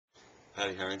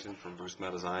Paddy Harrington from Bruce Ma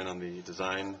Design on the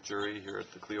design jury here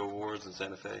at the CLIO Awards in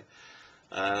Santa Fe.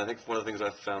 And I think one of the things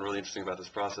I found really interesting about this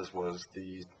process was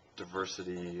the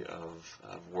diversity of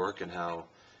work and how,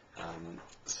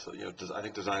 I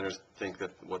think designers think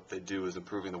that what they do is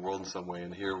improving the world in some way.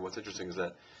 And here what's interesting is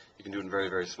that you can do it in very,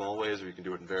 very small ways, or you can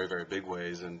do it in very, very big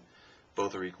ways, and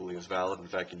both are equally as valid. In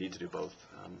fact, you need to do both.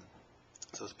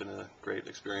 So it's been a great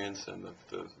experience, and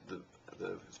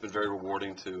it's been very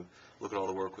rewarding to look at all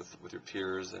the work with your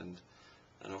peers, and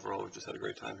overall we've just had a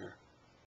great time here.